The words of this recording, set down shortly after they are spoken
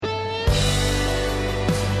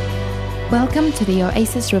Welcome to the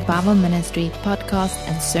Oasis Revival Ministry podcast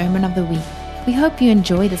and Sermon of the Week. We hope you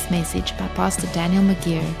enjoy this message by Pastor Daniel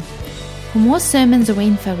McGeer. For more sermons or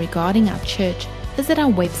info regarding our church, visit our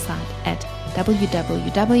website at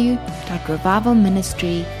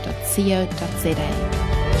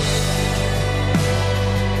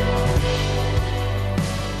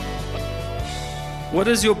What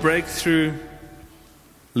does your breakthrough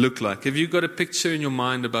look like? Have you got a picture in your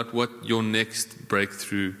mind about what your next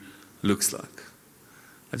breakthrough looks like?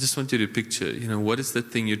 I just want you to picture, what is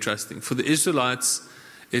that thing you're trusting? For the Israelites,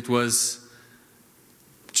 it was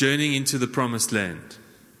journeying into the promised land.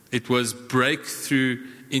 It was breakthrough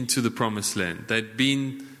into the promised land. They'd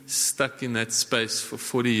been stuck in that space for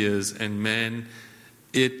 40 years, and man,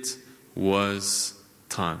 it was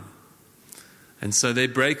time. And so their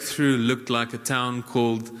breakthrough looked like a town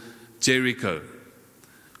called Jericho,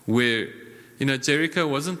 where, Jericho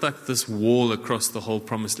wasn't like this wall across the whole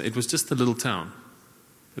promised land. It was just a little town,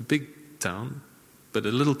 a big town, but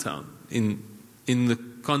a little town in the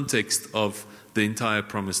context of the entire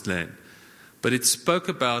promised land. But it spoke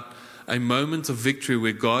about a moment of victory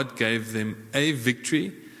where God gave them a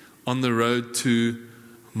victory on the road to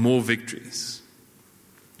more victories.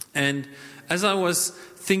 And as I was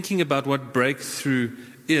thinking about what breakthrough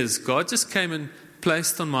is, God just came and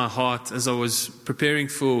placed on my heart as I was preparing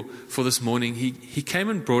for this morning. He came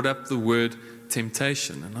and brought up the word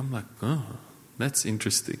temptation, and I'm like, oh, that's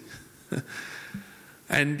interesting.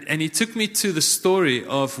 and he took me to the story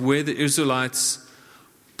of where the Israelites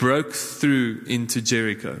broke through into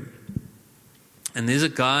Jericho. And there's a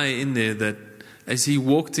guy in there that, as he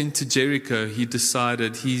walked into Jericho, he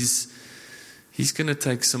decided he's going to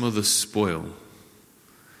take some of the spoil.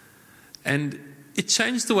 And it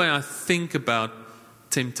changed the way I think about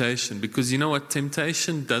temptation, because you know what?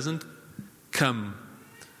 Temptation doesn't come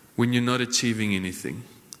when you're not achieving anything.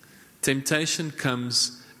 Temptation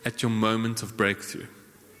comes at your moment of breakthrough.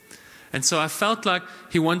 And so I felt like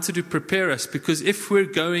he wanted to prepare us, because if we're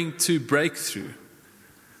going to breakthrough,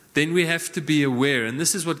 then we have to be aware. And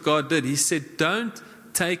this is what God did. He said, don't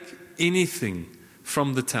take anything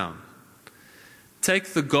from the town. Take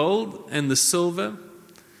the gold and the silver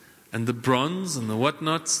and the bronze and the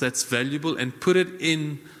whatnots that's valuable, and put it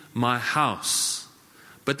in my house.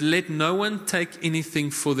 But let no one take anything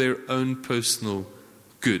for their own personal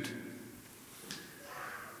good.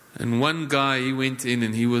 And one guy, he went in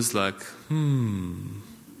and he was like,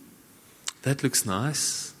 that looks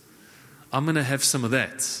nice. I'm going to have some of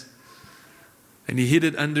that. And he hid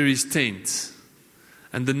it under his tent.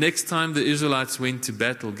 And the next time the Israelites went to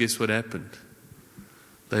battle, guess what happened?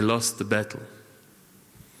 They lost the battle.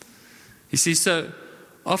 You see, so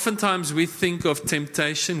oftentimes we think of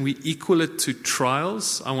temptation, we equal it to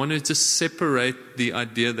trials. I want to just separate the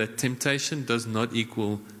idea that temptation does not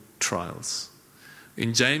equal trials.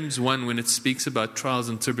 In James 1, when it speaks about trials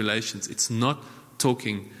and tribulations, it's not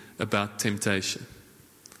talking about temptation.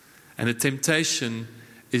 And a temptation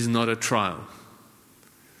is not a trial.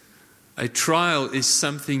 A trial is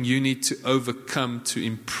something you need to overcome to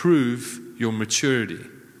improve your maturity.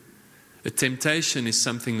 A temptation is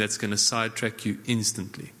something that's going to sidetrack you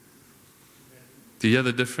instantly. Do you hear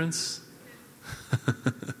the difference?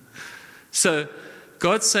 So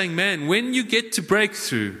God's saying, man, when you get to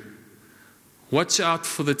breakthrough, watch out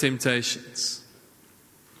for the temptations,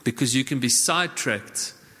 because you can be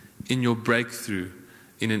sidetracked in your breakthrough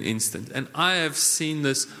in an instant. And I have seen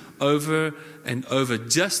this over and over.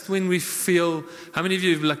 Just when we feel, how many of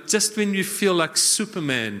you just when you feel like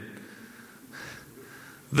Superman,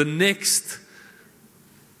 the next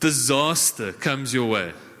disaster comes your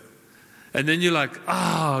way. And then you're like,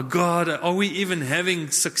 God, are we even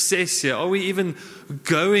having success here? Are we even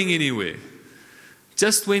going anywhere?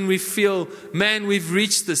 Just when we feel, man, we've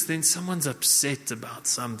reached this, then someone's upset about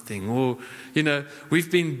something. Or, we've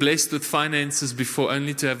been blessed with finances before,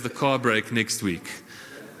 only to have the car break next week.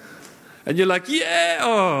 And you're like,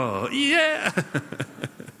 yeah.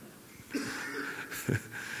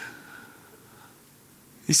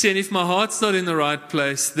 You see, and if my heart's not in the right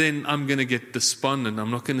place, then I'm going to get despondent.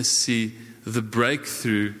 I'm not going to see the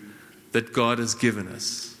breakthrough that God has given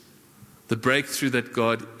us. The breakthrough that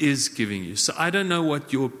God is giving you. So I don't know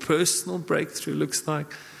what your personal breakthrough looks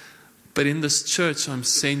like, but in this church, I'm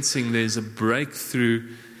sensing there's a breakthrough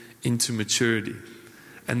into maturity.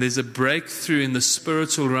 And there's a breakthrough in the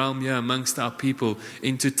spiritual realm here amongst our people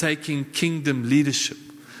into taking kingdom leadership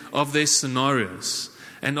of their scenarios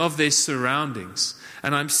and of their surroundings.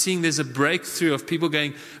 And I'm seeing there's a breakthrough of people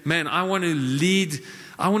going, man, I want to lead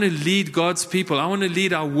God's people. I want to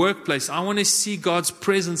lead our workplace. I want to see God's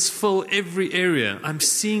presence fill every area. I'm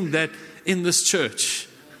seeing that in this church.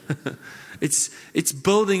 It's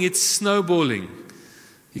building, it's snowballing.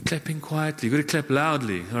 You're clapping quietly, you've got to clap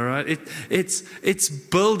loudly, all right? It's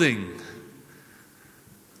building.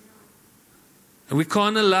 And we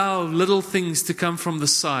can't allow little things to come from the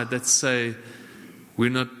side that say, we're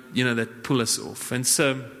not, that pull us off. And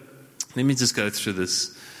so, let me just go through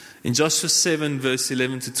this. In Joshua 7, verse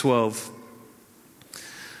 11 to 12,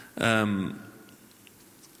 I've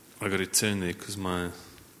got to turn there because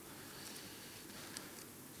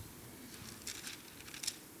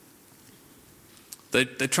They're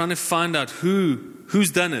trying to find out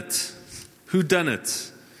who's done it. Who done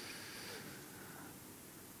it?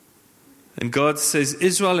 And God says,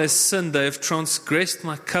 Israel has sinned. They have transgressed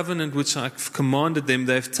my covenant which I have commanded them.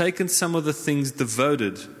 They have taken some of the things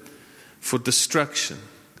devoted for destruction.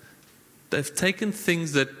 They've taken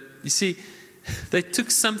things that, you see, they took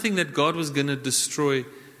something that God was going to destroy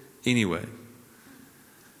anyway.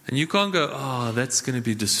 And you can't go, that's going to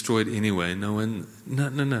be destroyed anyway. No.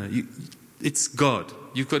 It's God.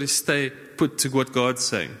 You've got to stay put to what God's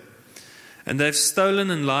saying. And they've stolen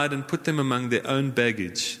and lied and put them among their own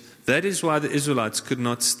baggage. That is why the Israelites could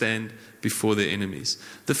not stand before their enemies.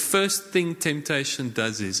 The first thing temptation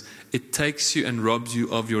does is it takes you and robs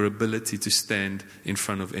you of your ability to stand in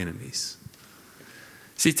front of enemies.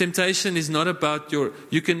 See, temptation is not about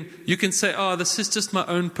you can say, this is just my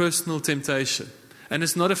own personal temptation. And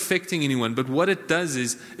it's not affecting anyone. But what it does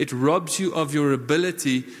is it robs you of your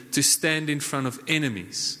ability to stand in front of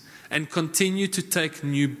enemies and continue to take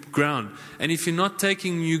new ground. And if you're not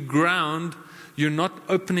taking new ground, you're not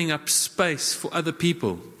opening up space for other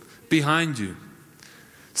people behind you.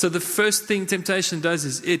 So the first thing temptation does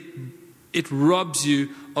is it robs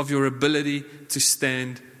you of your ability to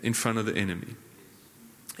stand in front of the enemy.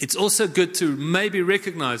 It's also good to maybe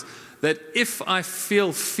recognize that if I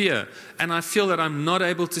feel fear and I feel that I'm not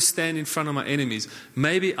able to stand in front of my enemies,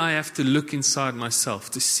 maybe I have to look inside myself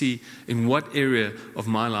to see in what area of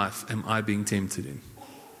my life am I being tempted in.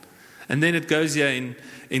 And then it goes here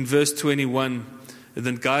in verse 21,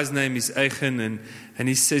 the guy's name is Achan, and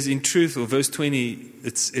he says, in truth, or verse 20,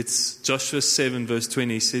 it's Joshua 7, verse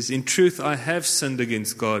 20, he says, in truth I have sinned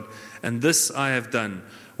against God, and this I have done.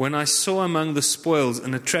 When I saw among the spoils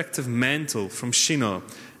an attractive mantle from Shinar,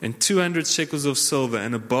 and 200 shekels of silver,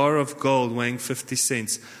 and a bar of gold weighing 50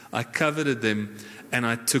 cents, I coveted them, and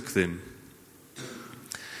I took them.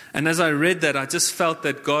 And as I read that, I just felt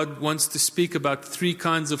that God wants to speak about three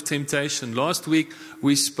kinds of temptation. Last week,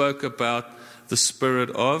 we spoke about the spirit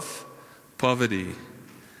of poverty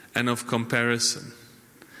and of comparison.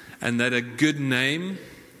 And that a good name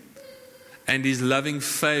and His loving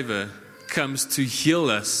favor comes to heal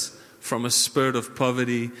us from a spirit of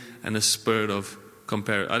poverty and a spirit of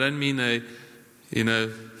comparison. I don't mean a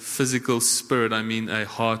physical spirit, I mean a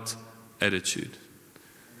heart attitude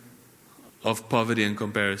of poverty and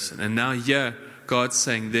comparison. And now here, God's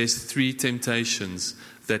saying there's three temptations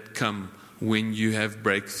that come when you have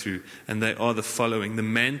breakthrough. And they are the following. The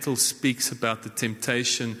mantle speaks about the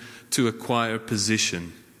temptation to acquire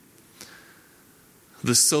position.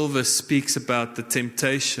 The silver speaks about the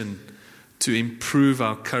temptation to improve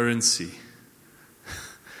our currency.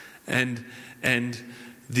 And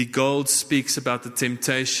the gold speaks about the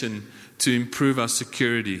temptation to improve our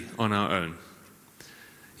security on our own.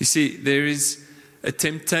 You see, there is a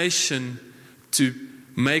temptation to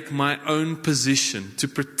make my own position, to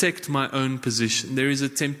protect my own position. There is a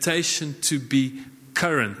temptation to be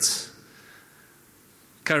currency.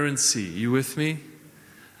 You with me?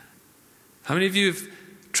 How many of you have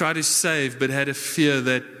tried to save but had a fear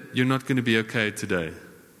that you're not going to be okay today?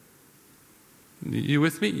 You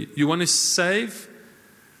with me? You want to save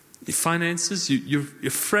your finances? You're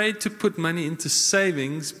afraid to put money into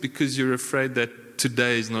savings because you're afraid that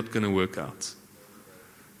today is not going to work out.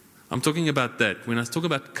 I'm talking about that. When I talk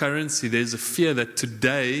about currency, there's a fear that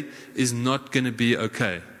today is not going to be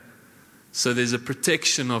okay. So there's a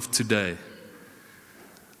protection of today.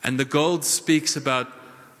 And the gold speaks about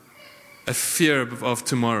a fear of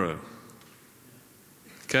tomorrow.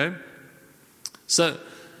 Okay? So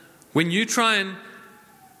when you try and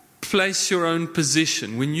place your own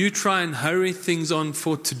position, when you try and hurry things on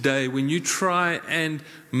for today, when you try and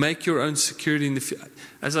make your own security in the future.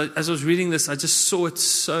 As I was reading this, I just saw it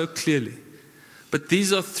so clearly. But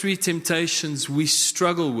these are three temptations we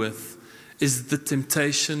struggle with. Is the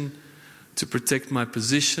temptation to protect my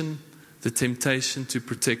position, the temptation to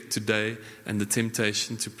protect today, and the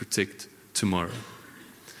temptation to protect tomorrow.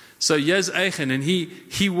 So here's Achan, and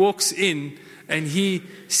he walks in and he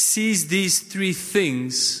sees these three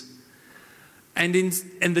things. And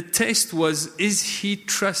the test was, is he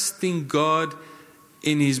trusting God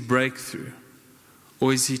in his breakthrough?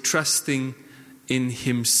 Or is he trusting in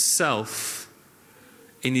himself,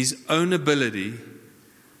 in his own ability,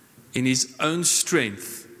 in his own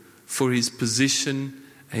strength for his position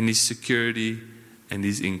and his security and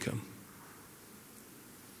his income?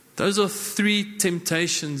 Those are three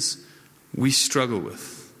temptations we struggle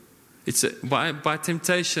with. By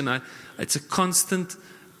temptation, it's a constant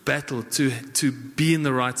battle to be in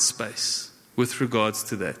the right space with regards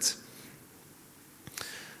to that.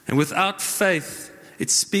 And without faith, it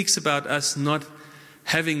speaks about us not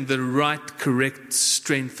having the right, correct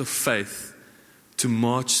strength of faith to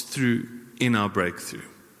march through in our breakthrough.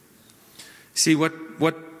 See,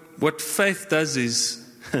 what faith does is,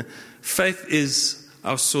 faith is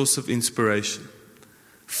our source of inspiration.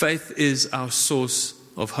 Faith is our source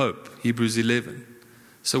of hope, Hebrews 11.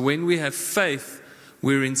 So when we have faith,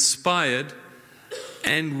 we're inspired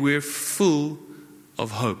and we're full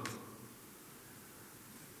of hope.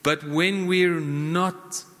 But when we're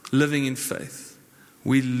not living in faith,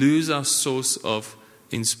 we lose our source of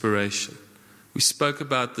inspiration. We spoke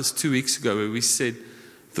about this 2 weeks ago where we said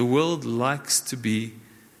the world likes to be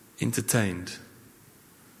entertained,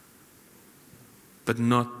 but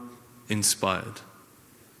not inspired.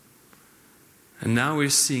 And now we're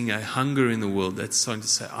seeing a hunger in the world that's starting to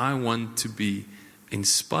say, I want to be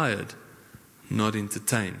inspired, not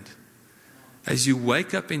entertained. As you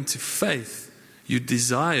wake up into faith,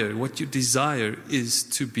 what you desire is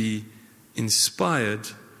to be inspired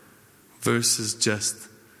versus just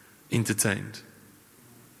entertained.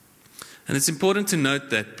 And it's important to note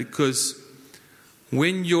that, because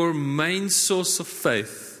when your main source of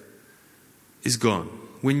faith is gone,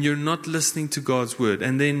 when you're not listening to God's word,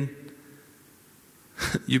 and then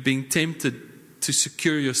you're being tempted to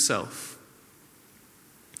secure yourself,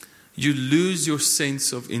 you lose your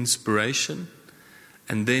sense of inspiration,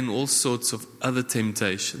 and then all sorts of other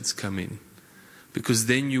temptations come in. Because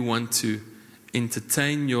then you want to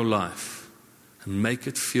entertain your life and make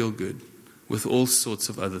it feel good with all sorts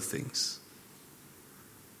of other things.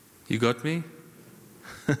 You got me?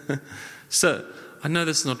 So, I know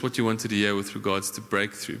that's not what you wanted to hear with regards to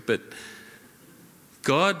breakthrough, but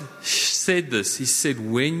God said this. He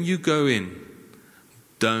said, when you go in,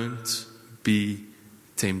 don't be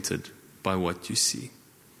tempted by what you see.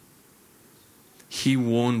 He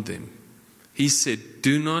warned them. He said,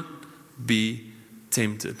 do not be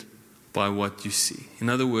tempted by what you see. In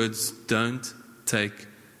other words, don't take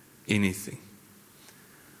anything.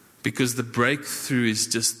 Because the breakthrough is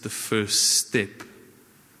just the first step.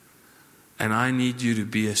 And I need you to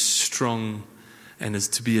be as strong and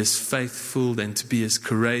to be as faithful and to be as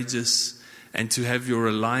courageous and to have your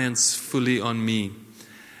reliance fully on me.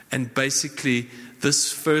 And basically,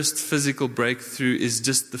 this first physical breakthrough is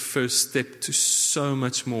just the first step to so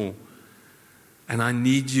much more. And I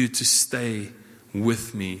need you to stay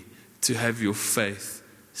with me, to have your faith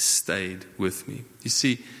stayed with me. You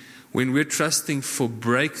see, when we're trusting for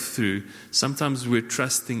breakthrough, sometimes we're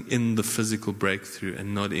trusting in the physical breakthrough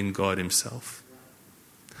and not in God Himself.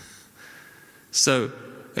 So,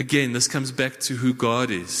 again, this comes back to who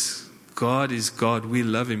God is. God is God. We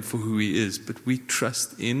love Him for who He is, but we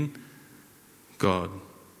trust in God,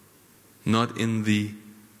 not in the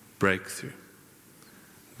breakthrough.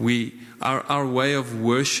 Our way of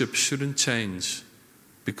worship shouldn't change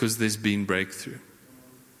because there's been breakthrough.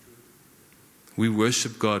 We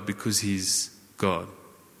worship God because He's God.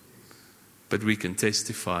 But we can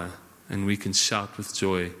testify and we can shout with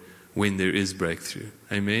joy when there is breakthrough.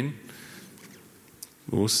 Amen?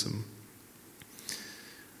 Awesome.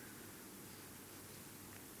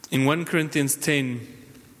 In 1 Corinthians 10,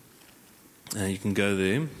 you can go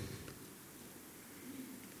there.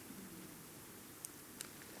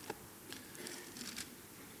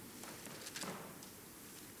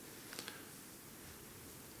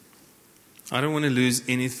 I don't want to lose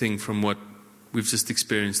anything from what we've just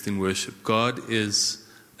experienced in worship. God is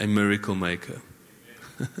a miracle maker,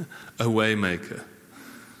 a way maker,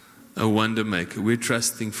 a wonder maker. We're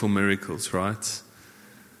trusting for miracles, right?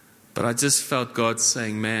 But I just felt God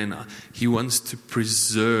saying, man, He wants to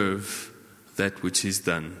preserve that which He's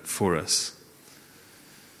done for us.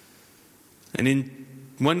 And in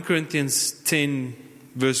 1 Corinthians 10,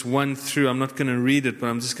 verse 1 through, I'm not going to read it, but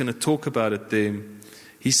I'm just going to talk about it there.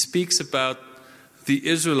 He speaks about the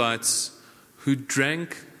Israelites who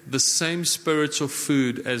drank the same spiritual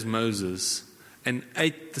food as Moses and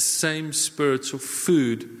ate the same spiritual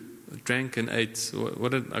food. Drank and ate.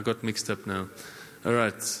 I got mixed up now. All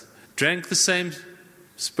right. Drank the same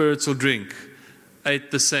spiritual drink,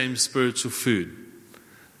 ate the same spiritual food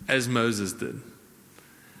as Moses did.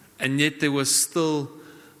 And yet there was still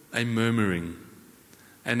a murmuring.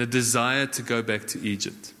 and a desire to go back to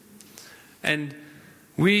Egypt. And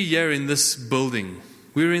we here in this building,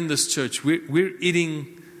 we're in this church, we're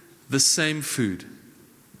eating the same food.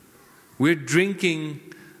 We're drinking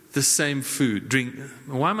the same food.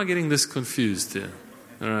 Why am I getting this confused here?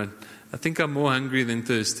 All right. I think I'm more hungry than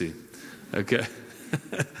thirsty. Okay.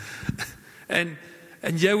 and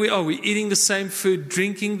here we are. We're eating the same food,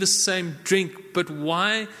 drinking the same drink. But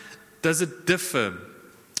why does it differ?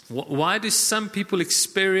 Why do some people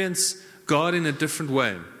experience God in a different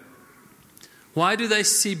way? Why do they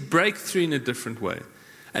see breakthrough in a different way?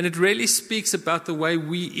 And it really speaks about the way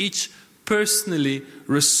we each personally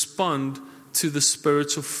respond to the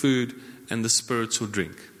spiritual food and the spiritual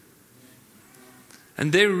drink.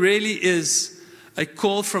 And there really is a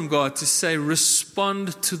call from God to say,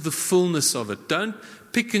 respond to the fullness of it. Don't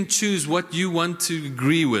pick and choose what you want to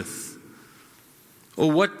agree with or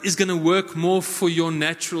what is going to work more for your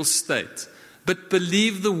natural state. But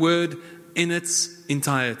believe the word in its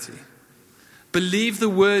entirety. Believe the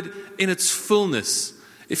word in its fullness.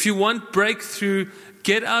 If you want breakthrough,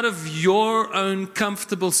 get out of your own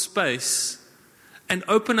comfortable space and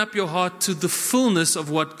open up your heart to the fullness of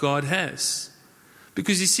what God has.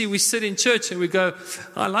 Because you see, we sit in church and we go,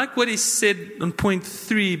 I like what he said on point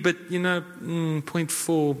 3, but point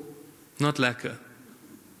 4, not lacquer.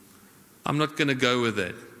 I'm not going to go with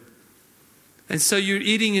that. And so you're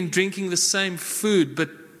eating and drinking the same food,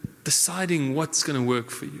 but deciding what's going to work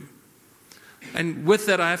for you. And with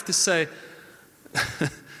that, I have to say,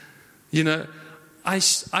 I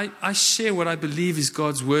share what I believe is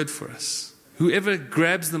God's word for us. Whoever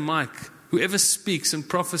grabs the mic, whoever speaks and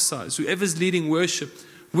prophesies, whoever's leading worship,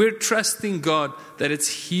 we're trusting God that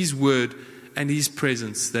it's His word and His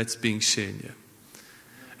presence that's being shared here.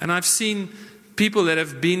 And I've seen people that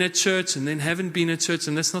have been at church and then haven't been at church,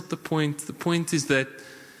 and that's not the point. The point is that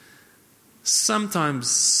sometimes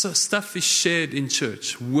stuff is shared in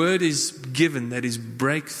church. Word is given that is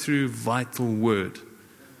breakthrough, vital word.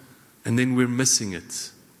 And then we're missing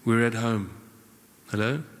it. We're at home.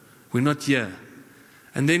 Hello? We're not here.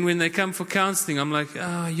 And then when they come for counseling, I'm like,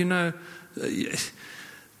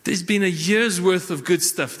 there's been a year's worth of good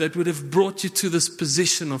stuff that would have brought you to this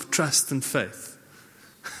position of trust and faith.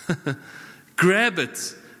 Grab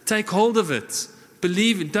it. Take hold of it.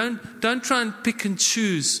 Believe it. Don't try and pick and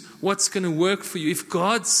choose what's going to work for you. If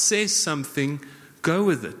God says something, go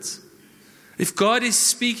with it. If God is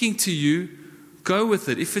speaking to you, go with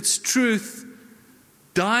it. If it's truth,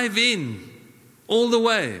 dive in all the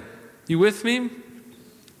way. You with me?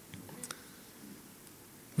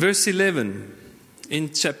 Verse 11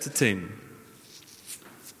 in chapter 10.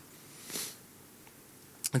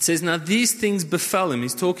 It says, now these things befell him.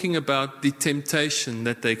 He's talking about the temptation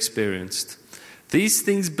that they experienced. These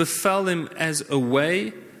things befell him as a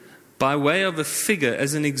way, by way of a figure,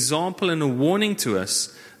 as an example and a warning to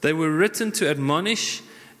us. They were written to admonish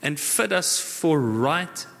and fit us for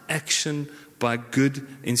right action by good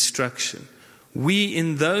instruction. We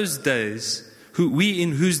in whose days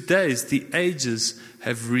the ages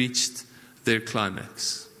have reached their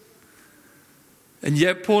climax. And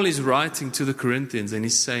yet Paul is writing to the Corinthians and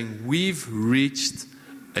he's saying, we've reached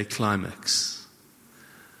a climax.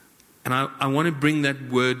 And I want to bring that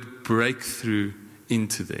word breakthrough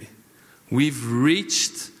into there. We've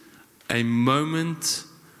reached a moment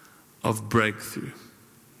of breakthrough.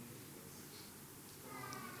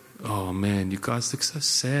 Oh man, you guys look so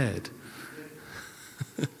sad.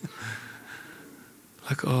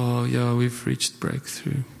 Like, oh yeah, we've reached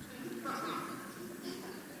breakthrough.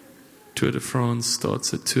 Tour de France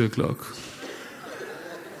starts at 2 o'clock.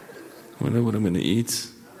 I wonder what I'm going to eat.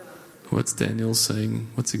 What's Daniel saying?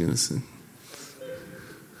 What's he going to say?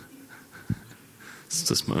 It's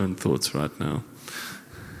just my own thoughts right now.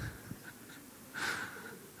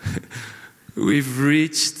 We've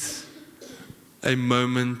reached a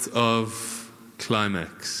moment of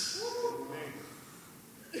climax.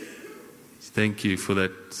 Thank you for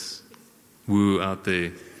that woo out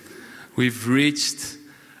there. We've reached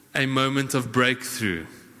a moment of breakthrough.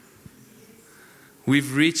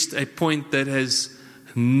 We've reached a point that has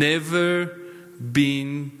never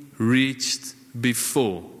been reached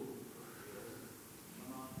before.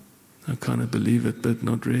 I kind of believe it, but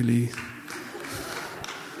not really.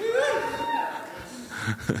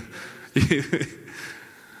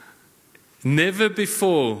 Never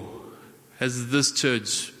before has this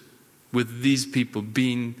church with these people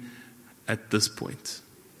been at this point.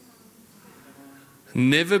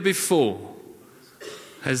 Never before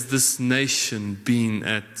has this nation been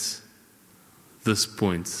at this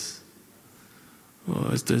point.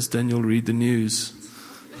 Oh, does Daniel read the news?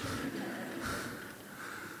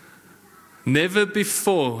 Never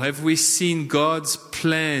before have we seen God's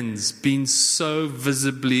plans being so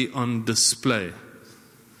visibly on display.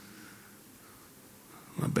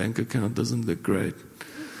 My bank account doesn't look great.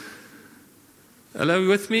 Hello,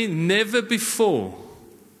 with me? Never before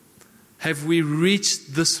have we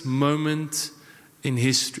reached this moment in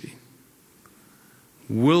history.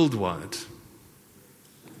 Worldwide.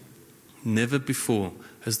 Never before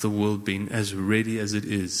has the world been as ready as it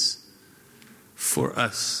is for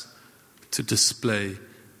us to display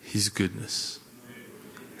His goodness.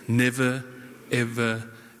 Never,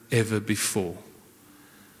 ever, ever before.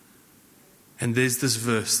 And there's this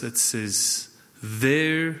verse that says,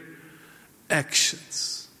 their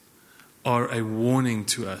actions are a warning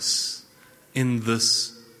to us in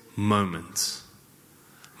this moment.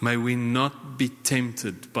 May we not be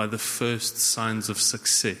tempted by the first signs of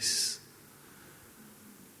success,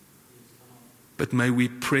 but may we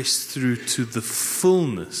press through to the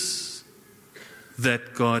fullness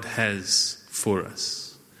that God has for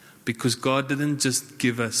us. Because God didn't just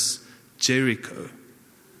give us Jericho.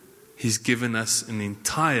 He's given us an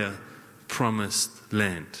entire promised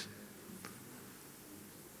land.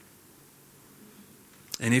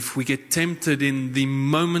 And if we get tempted in the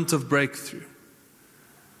moment of breakthrough,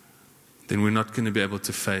 then we're not going to be able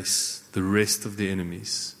to face the rest of the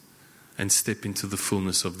enemies and step into the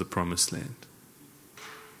fullness of the promised land.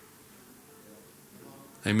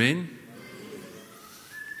 Amen?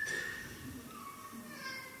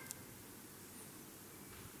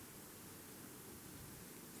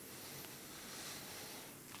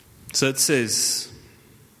 So it says,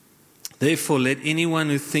 therefore let anyone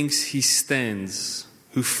who thinks he stands,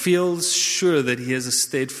 who feels sure that he has a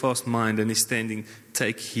steadfast mind and is standing,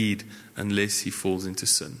 take heed unless he falls into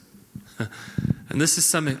sin. And this is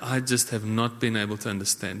something I just have not been able to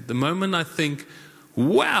understand. The moment I think,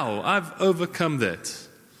 wow, I've overcome that.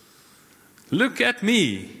 Look at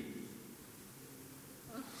me.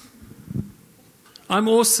 I'm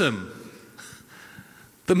awesome.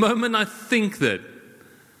 The moment I think that,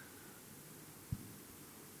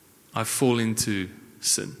 I fall into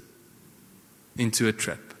sin, into a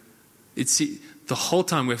trap. It's the whole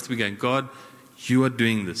time we have to be going, God, you are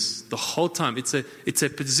doing this. The whole time. It's a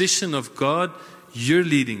position of God, you're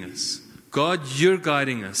leading us. God, you're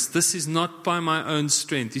guiding us. This is not by my own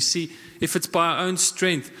strength. You see, if it's by our own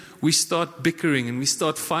strength, we start bickering and we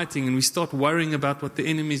start fighting and we start worrying about what the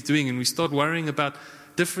enemy is doing and we start worrying about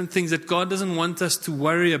different things that God doesn't want us to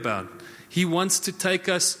worry about. He wants to take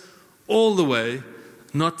us all the way,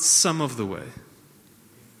 not some of the way.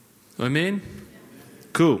 Amen?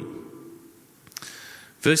 Cool.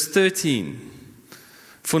 Verse 13.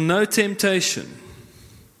 For no temptation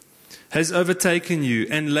has overtaken you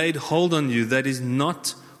and laid hold on you that is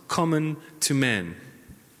not common to man.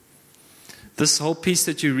 This whole piece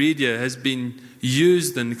that you read here has been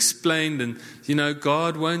used and explained, and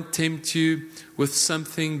God won't tempt you with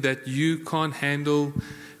something that you can't handle.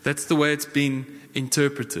 That's the way it's been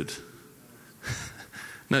interpreted.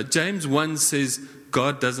 Now, James 1 says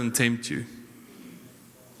God doesn't tempt you.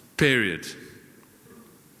 Period.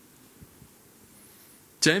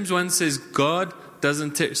 James 1 says God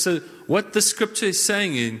doesn't tempt. So what the scripture is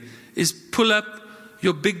saying is pull up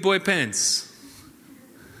your big boy pants.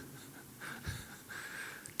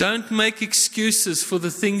 Don't make excuses for the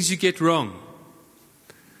things you get wrong.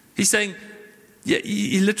 He's saying,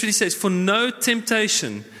 he literally says, for no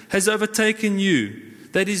temptation has overtaken you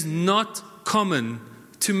that is not common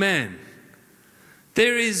to man.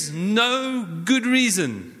 There is no good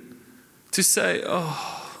reason to say,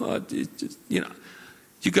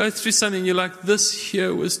 you go through something, you're like, this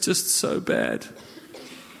here was just so bad.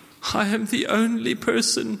 I am the only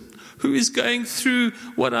person who is going through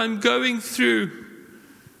what I'm going through.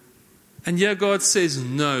 And yeah, God says,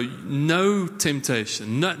 no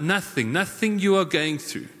temptation, nothing you are going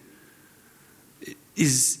through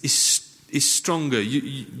is stronger.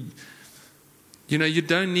 You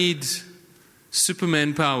don't need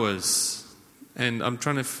Superman powers. And I'm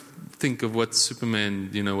trying to think of what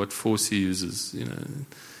Superman, what force he uses.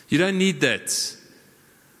 You don't need that.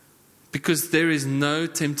 Because there is no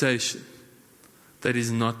temptation that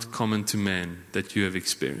is not common to man that you have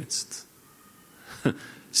experienced.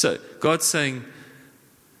 So God's saying,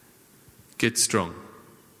 get strong.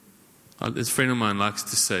 This friend of mine likes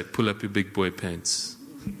to say, pull up your big boy pants.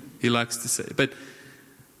 He likes to say, but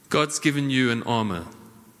God's given you an armor.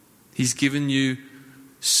 He's given you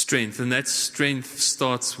strength, and that strength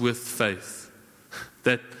starts with faith.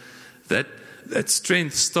 That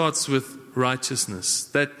strength starts with righteousness.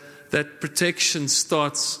 That protection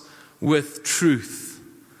starts with truth.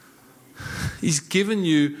 He's given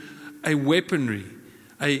you a weaponry,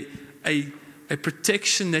 a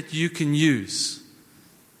protection that you can use.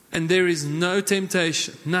 And there is no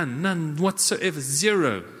temptation, none whatsoever,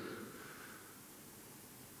 zero,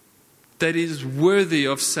 that is worthy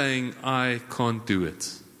of saying, I can't do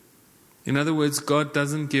it. In other words, God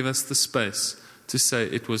doesn't give us the space to say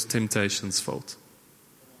it was temptation's fault.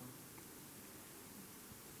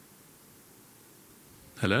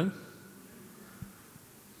 Hello?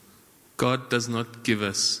 God does not give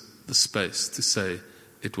us the space to say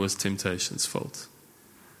it was temptation's fault.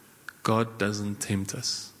 God doesn't tempt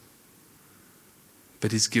us.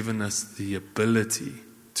 But He's given us the ability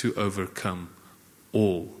to overcome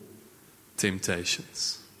all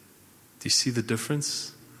temptations. Do you see the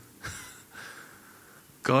difference?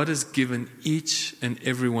 God has given each and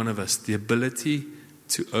every one of us the ability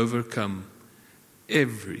to overcome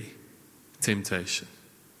every temptation.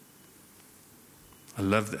 I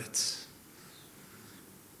love that.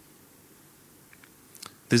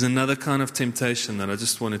 There's another kind of temptation that I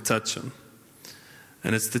just want to touch on.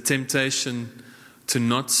 And it's the temptation to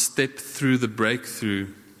not step through the breakthrough.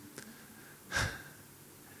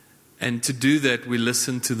 And to do that, we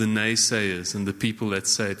listen to the naysayers and the people that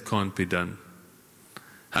say it can't be done.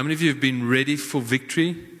 How many of you have been ready for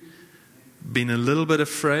victory? Been a little bit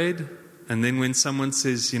afraid? And then when someone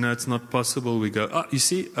says, it's not possible, we go, oh, you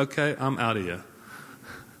see? Okay, I'm out of here.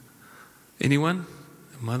 Anyone?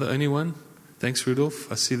 Am I the only one? Thanks,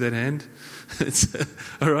 Rudolph. I see that hand. It's,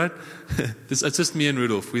 all right. It's just me and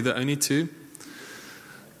Rudolph. We're the only two.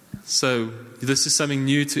 So this is something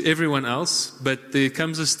new to everyone else. But there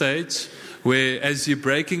comes a stage where as you're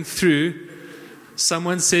breaking through,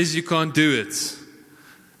 someone says you can't do it.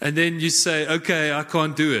 And then you say, okay, I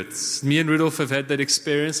can't do it. Me and Rudolph have had that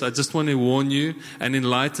experience. I just want to warn you and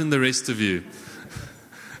enlighten the rest of you.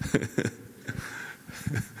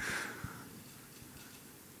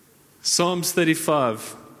 Psalms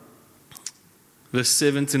 35, verse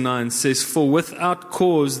 7 to 9 says, For without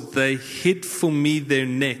cause they hid for me their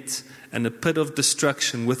net and a pit of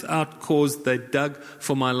destruction. Without cause they dug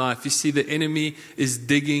for my life. You see, the enemy is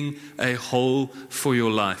digging a hole for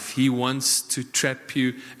your life. He wants to trap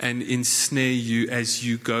you and ensnare you as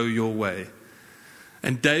you go your way.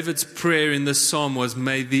 And David's prayer in this psalm was,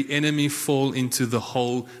 may the enemy fall into the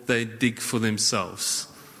hole they dig for themselves.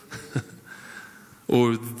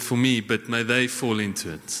 Or for me, but may they fall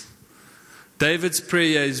into it. David's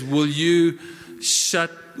prayer is, will you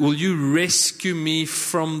rescue me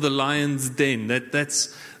from the lion's den?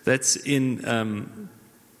 That's in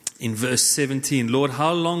verse 17. Lord,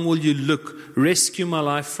 how long will you look? Rescue my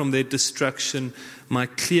life from their destruction, my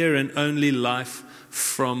clear and only life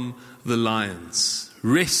from the lions.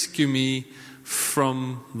 Rescue me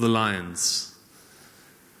from the lions.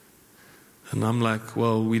 And I'm like,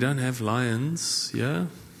 well, we don't have lions, yeah?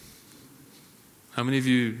 How many of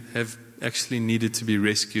you have actually needed to be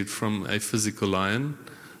rescued from a physical lion?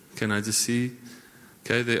 Can I just see?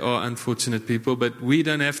 Okay, there are unfortunate people, but we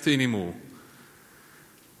don't have to anymore.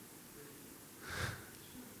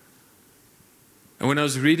 And when I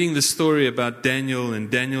was reading the story about Daniel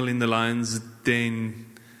and Daniel in the lion's den,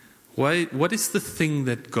 what is the thing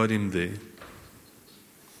that got him there?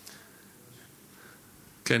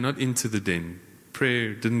 Okay, not into the den.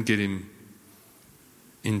 Prayer didn't get him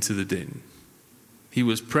into the den. He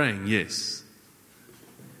was praying, yes.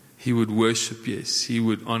 He would worship, yes. He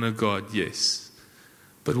would honor God, yes.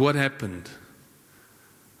 But what happened?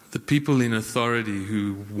 The people in authority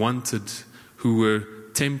who were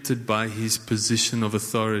tempted by his position of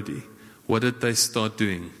authority, what did they start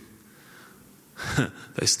doing?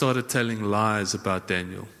 They started telling lies about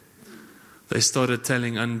Daniel. They started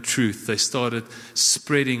telling untruth. They started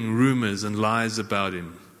spreading rumors and lies about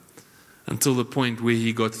him until the point where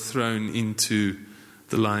he got thrown into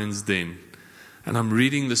the lion's den. And I'm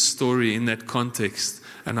reading the story in that context,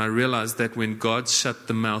 and I realized that when God shut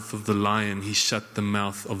the mouth of the lion, He shut the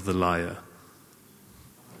mouth of the liar.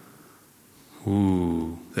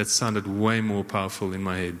 Ooh, that sounded way more powerful in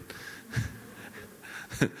my head.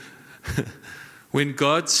 When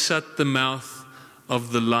God shut the mouth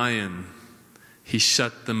of the lion, He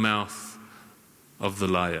shut the mouth of the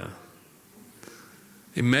liar.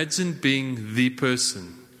 Imagine being the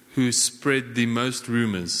person who spread the most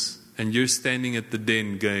rumors, and you're standing at the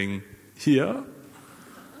den going, yeah?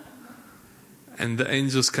 And the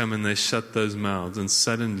angels come and they shut those mouths, and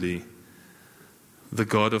suddenly the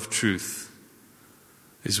God of truth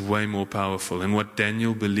is way more powerful. And what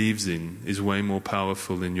Daniel believes in is way more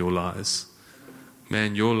powerful than your lies.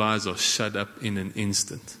 Man, your lies are shut up in an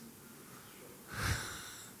instant.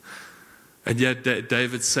 And yet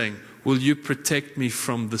David's saying, will you protect me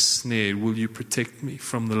from the snare? Will you protect me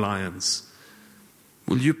from the lions?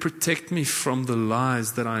 Will you protect me from the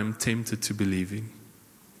lies that I am tempted to believe in?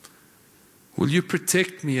 Will you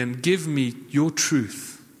protect me and give me your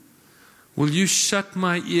truth? Will you shut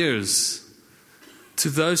my ears to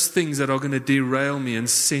those things that are going to derail me and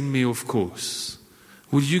send me off course?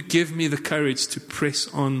 Will you give me the courage to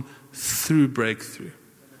press on through breakthrough,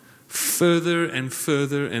 further and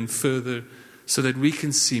further and further, so that we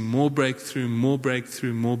can see more breakthrough, more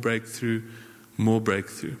breakthrough, more breakthrough, more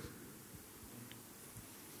breakthrough?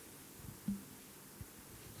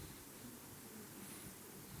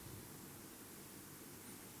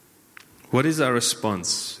 What is our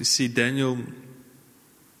response? You see, Daniel,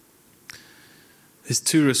 there's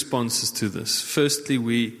two responses to this. Firstly,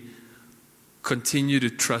 we continue to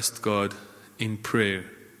trust God in prayer,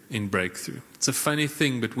 in breakthrough. It's a funny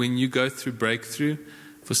thing, but when you go through breakthrough,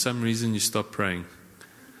 for some reason you stop praying.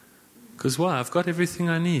 Because why? I've got everything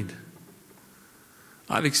I need.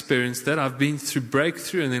 I've experienced that. I've been through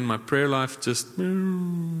breakthrough and then my prayer life just...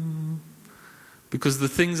 Because the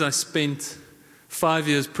things I spent 5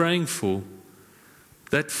 years praying for,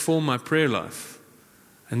 that formed my prayer life.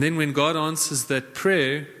 And then when God answers that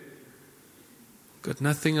prayer, got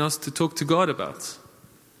nothing else to talk to God about.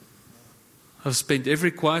 I've spent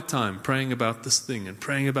every quiet time praying about this thing and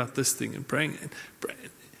praying about this thing and praying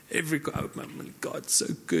God's so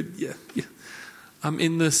good. Yeah. I'm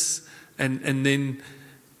in this, and then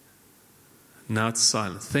now it's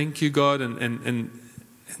silent. Thank you, God, and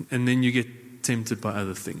then you get tempted by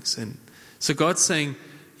other things. And so God's saying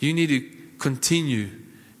you need to continue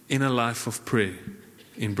in a life of prayer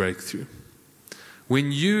in breakthrough.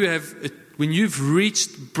 When you've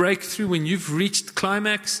reached breakthrough, when you've reached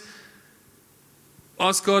climax,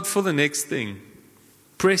 ask God for the next thing.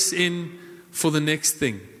 Press in for the next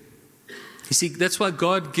thing. You see, that's why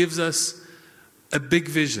God gives us a big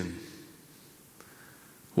vision.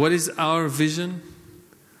 What is our vision?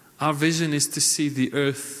 Our vision is to see the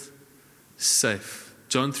earth safe.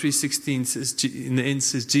 John 3:16 says, in the end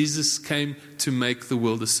says, Jesus came to make the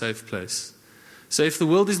world a safe place. So if the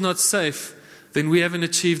world is not safe, then we haven't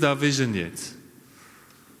achieved our vision yet.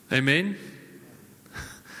 Amen?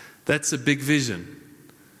 That's a big vision.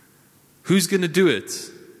 Who's going to do it?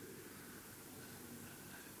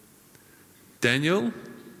 Daniel?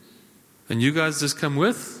 And you guys just come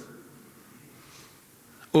with?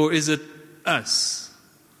 Or is it us?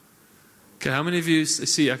 Okay, how many of you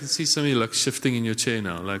see, I can see some of you like shifting in your chair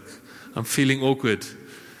now, like I'm feeling awkward.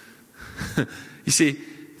 You see,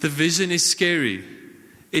 the vision is scary.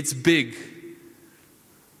 It's big.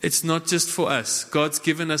 It's not just for us. God's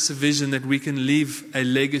given us a vision that we can leave a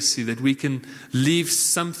legacy, that we can leave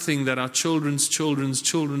something that our children's children's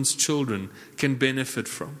children's children can benefit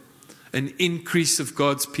from. An increase of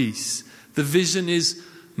God's peace. The vision is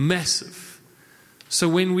massive. So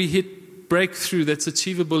when we hit breakthrough that's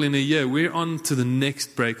achievable in a year, we're on to the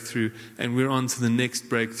next breakthrough, and we're on to the next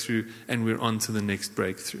breakthrough, and we're on to the next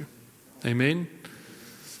breakthrough. Amen?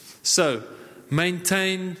 So,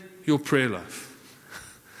 maintain your prayer life.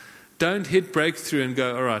 Don't hit breakthrough and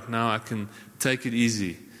go, all right, now I can take it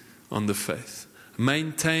easy on the faith.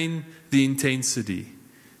 Maintain the intensity.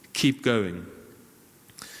 Keep going.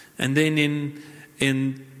 And then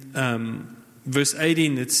in verse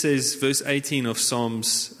 18, it says, verse 18 of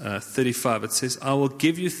Psalms 35, it says, I will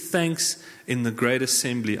give you thanks in the great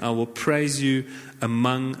assembly. I will praise you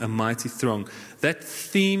among a mighty throng. That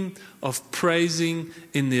theme of praising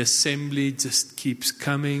in the assembly just keeps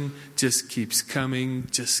coming, just keeps coming,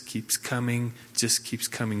 just keeps coming, just keeps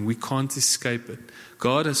coming. We can't escape it.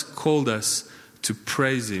 God has called us to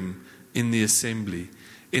praise Him in the assembly,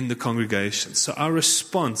 in the congregation. So our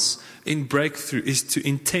response in breakthrough is to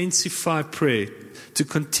intensify prayer, to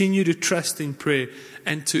continue to trust in prayer,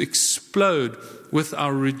 and to explode with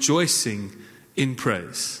our rejoicing in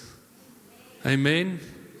praise. Amen?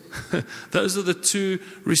 Those are the two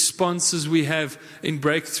responses we have in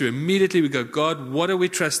breakthrough. Immediately we go, God, what are we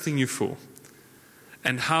trusting you for?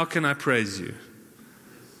 And how can I praise you?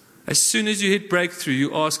 As soon as you hit breakthrough,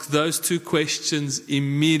 you ask those two questions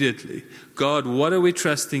immediately. God, what are we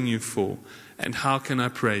trusting you for? And how can I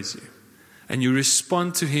praise you? And you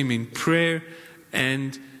respond to Him in prayer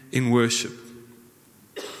and in worship.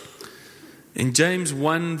 In James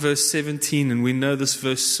 1 verse 17, and we know this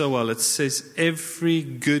verse so well, it says, every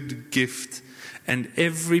good gift and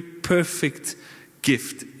every perfect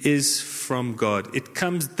gift is from God. It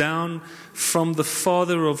comes down from the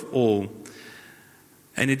Father of all,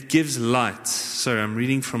 and it gives light. Sorry, I'm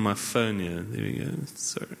reading from my phone here. There we go.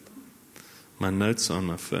 Sorry. My notes are on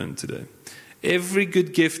my phone today. Every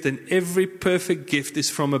good gift and every perfect gift is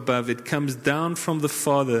from above. It comes down from the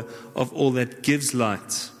Father of all that gives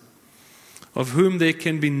light. of whom there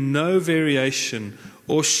can be no variation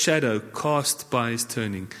or shadow cast by his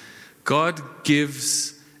turning. God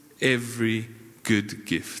gives every good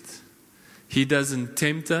gift. He doesn't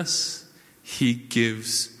tempt us, he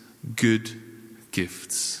gives good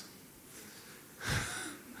gifts.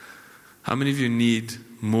 How many of you need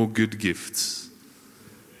more good gifts?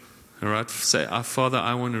 All right, say, "Our Father,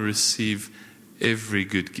 I want to receive every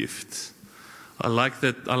good gift." I like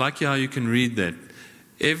that. I like how you can read that.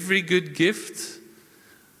 Every good gift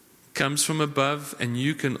comes from above, and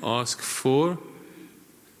you can ask for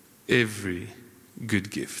every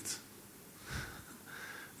good gift.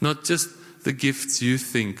 Not just the gifts you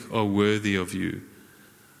think are worthy of you,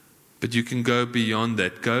 but you can go beyond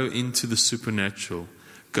that. Go into the supernatural.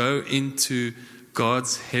 Go into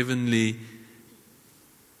God's heavenly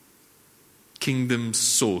kingdom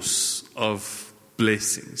source of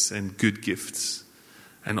blessings and good gifts,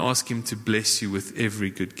 and ask him to bless you with every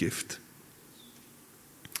good gift.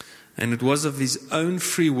 And it was of his own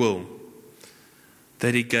free will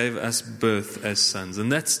that he gave us birth as sons.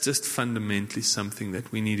 And that's just fundamentally something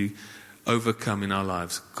that we need to overcome in our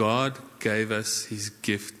lives. God gave us his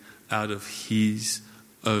gift out of his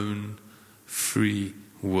own free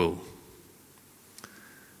will.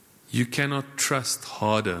 You cannot trust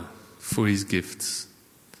harder for his gifts.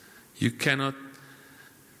 You cannot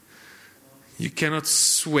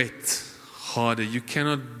sweat harder. You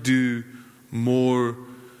cannot do more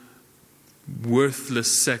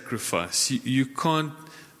worthless sacrifice. You can't.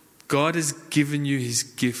 God has given you his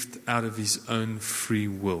gift out of his own free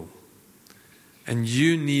will. And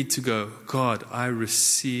you need to go, "God, I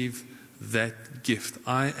receive that gift.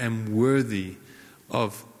 I am worthy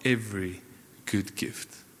of every good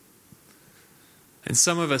gift." And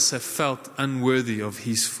some of us have felt unworthy of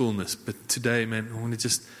his fullness. But today, man, I want to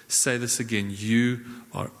just say this again. You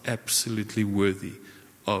are absolutely worthy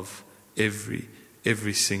of every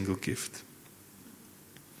single gift.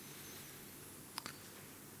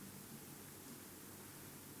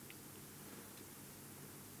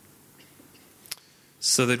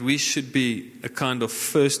 So that we should be a kind of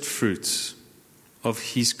first fruits of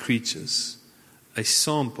his creatures, a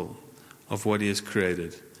sample of what he has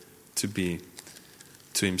created to be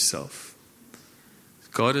to himself.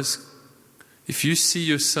 God is, if you see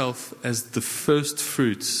yourself as the first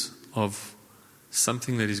fruits of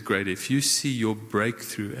something that is greater, if you see your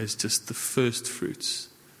breakthrough as just the first fruits,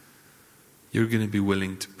 you're going to be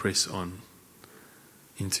willing to press on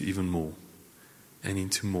into even more, and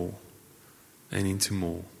into more, and into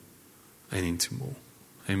more, and into more.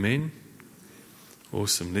 Amen?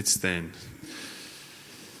 Awesome. Let's stand.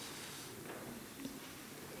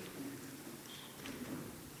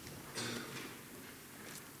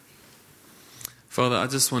 Father, I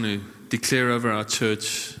just want to declare over our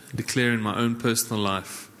church, declare in my own personal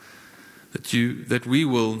life, that we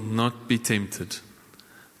will not be tempted,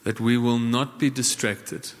 that we will not be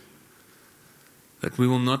distracted, that we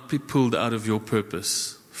will not be pulled out of your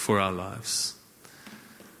purpose for our lives.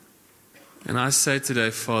 And I say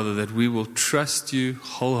today, Father, that we will trust you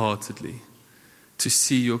wholeheartedly to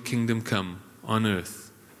see your kingdom come on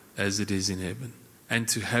earth as it is in heaven, and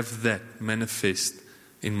to have that manifest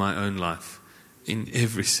in my own life in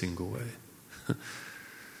every single way.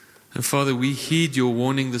 And Father, we heed your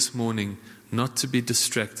warning this morning not to be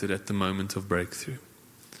distracted at the moment of breakthrough,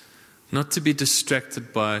 not to be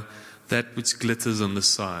distracted by that which glitters on the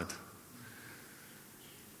side.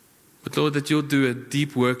 But Lord, that you'll do a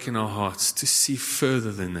deep work in our hearts to see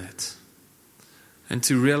further than that, and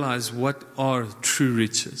to realize what are true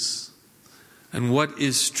riches, and what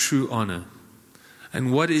is true honor,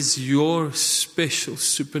 and what is your special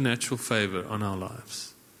supernatural favor on our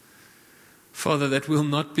lives. Father, that we'll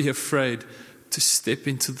not be afraid to step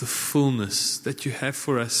into the fullness that you have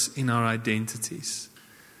for us in our identities.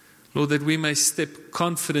 Lord, that we may step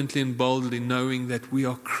confidently and boldly, knowing that we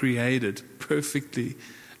are created perfectly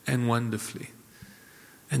and wonderfully,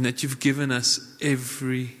 and that you've given us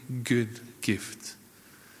every good gift.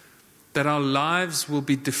 That our lives will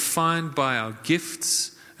be defined by our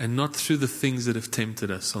gifts and not through the things that have tempted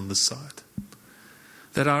us on the side.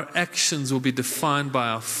 That our actions will be defined by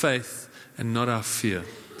our faith and not our fear.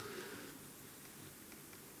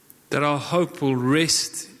 That our hope will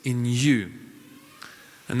rest in you,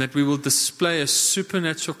 and that we will display a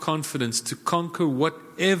supernatural confidence to conquer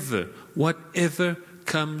whatever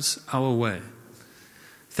comes our way.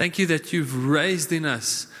 Thank you that you've raised in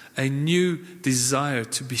us a new desire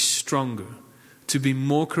to be stronger, to be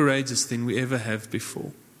more courageous than we ever have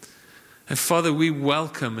before. And Father, we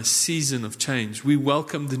welcome a season of change. We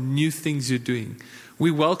welcome the new things you're doing. We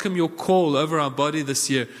welcome your call over our body this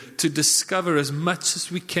year to discover as much as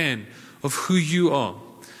we can of who you are,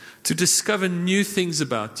 to discover new things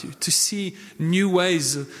about you, to see new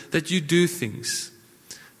ways that you do things,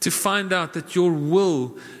 to find out that your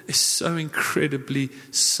will is so incredibly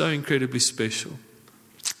special,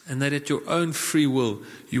 and that at your own free will,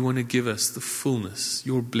 you want to give us the fullness,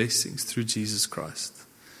 your blessings through Jesus Christ.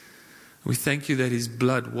 We thank you that His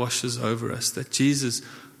blood washes over us, that Jesus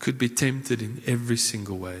could be tempted in every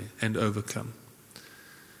single way and overcome.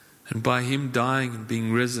 And by Him dying and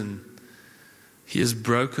being risen, He has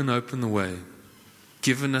broken open the way,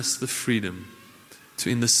 given us the freedom to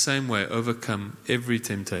in the same way overcome every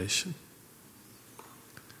temptation,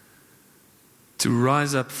 to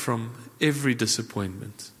rise up from every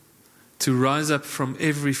disappointment, to rise up from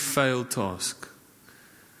every failed task,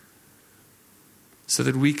 so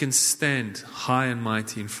that we can stand high and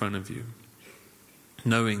mighty in front of you,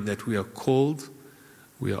 knowing that we are called,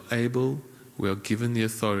 we are able, we are given the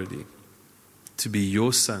authority to be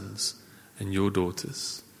your sons and your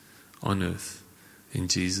daughters on earth, in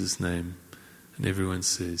Jesus' name. And everyone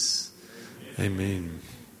says, Amen.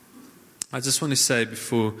 I just want to say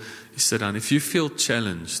before you sit down, if you feel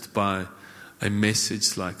challenged by a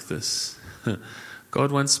message like this,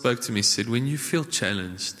 God once spoke to me, said, when you feel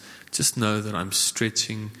challenged, just know that I'm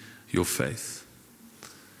stretching your faith.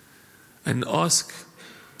 And ask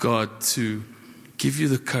God to give you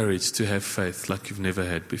the courage to have faith like you've never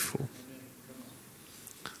had before.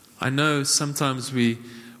 I know sometimes we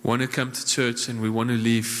want to come to church and we want to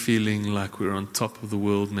leave feeling like we're on top of the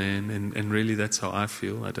world, man. And really that's how I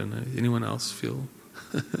feel. I don't know. Anyone else feel?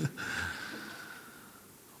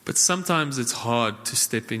 But sometimes it's hard to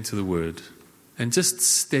step into the Word. And just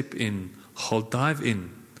step in. Dive in.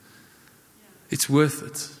 It's worth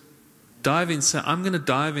it. Dive in. Say, I'm going to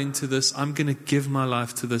dive into this. I'm going to give my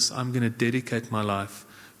life to this. I'm going to dedicate my life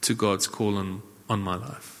to God's call on my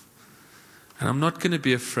life. And I'm not going to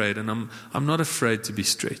be afraid. And I'm not afraid to be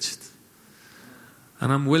stretched.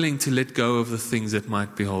 And I'm willing to let go of the things that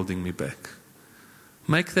might be holding me back.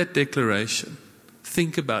 Make that declaration.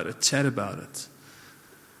 Think about it. Chat about it.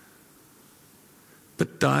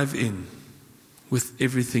 But dive in with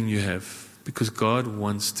everything you have. Because God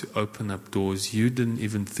wants to open up doors you didn't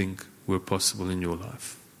even think were possible in your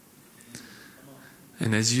life.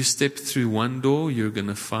 And as you step through one door, you're going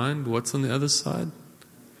to find what's on the other side?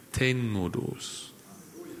 10 more doors.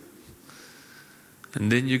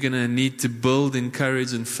 And then you're going to need to build in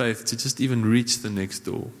courage and faith to just even reach the next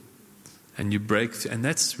door. And you break through. And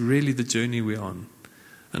that's really the journey we're on.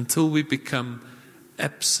 Until we become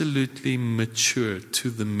absolutely mature to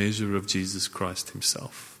the measure of Jesus Christ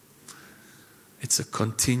Himself. It's a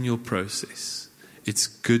continual process. It's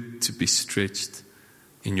good to be stretched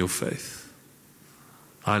in your faith.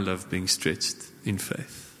 I love being stretched in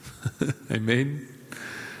faith. Amen.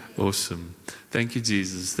 Awesome. Thank you,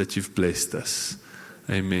 Jesus, that you've blessed us.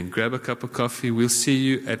 Amen. Grab a cup of coffee. We'll see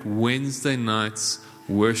you at Wednesday night's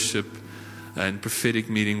worship and prophetic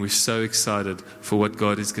meeting. We're so excited for what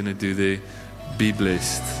God is going to do there. Be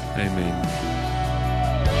blessed. Amen.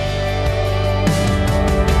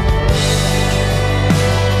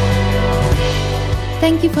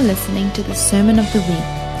 Thank you for listening to the Sermon of the Week.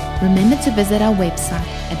 Remember to visit our website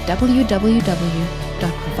at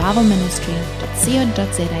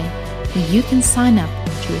www.revivalministry.co.za, where you can sign up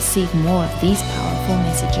to receive more of these powerful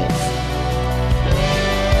messages.